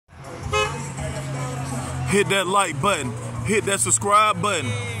hit that like button, hit that subscribe button,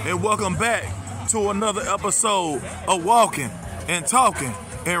 and welcome back to another episode of Walking and Talking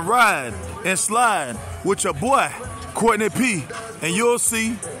and Riding and Sliding with your boy, Courtney P. And you'll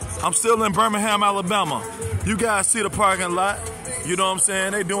see, I'm still in Birmingham, Alabama. You guys see the parking lot, you know what I'm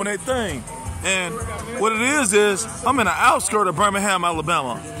saying? They doing their thing. And what it is I'm in the outskirts of Birmingham,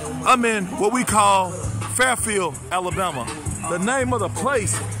 Alabama. I'm in what we call Fairfield, Alabama. The name of the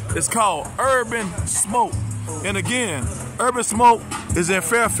place is called Urban Smoke. And again, Urban Smoke is in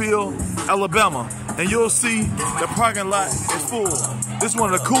Fairfield, Alabama. And you'll see the parking lot is full. This is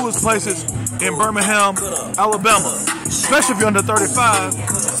one of the coolest places in Birmingham, Alabama, especially if you're under 35.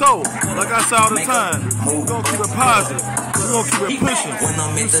 So, like I say all the time, we're going to keep it positive. We're going to keep it pushing.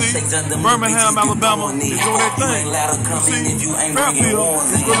 You see, Birmingham, Alabama is doing their thing. You see, Fairfield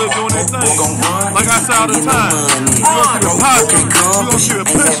is really doing their thing. Like I say all the time, we're going to keep it positive. We're going to keep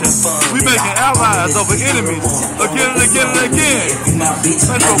it pushing. We're making allies over enemies again and again and again. Thanks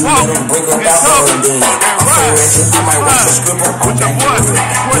for walking and talking and riding with your boy,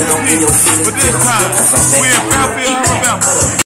 Courtney P. But this time, we're in Fairfield, Alabama.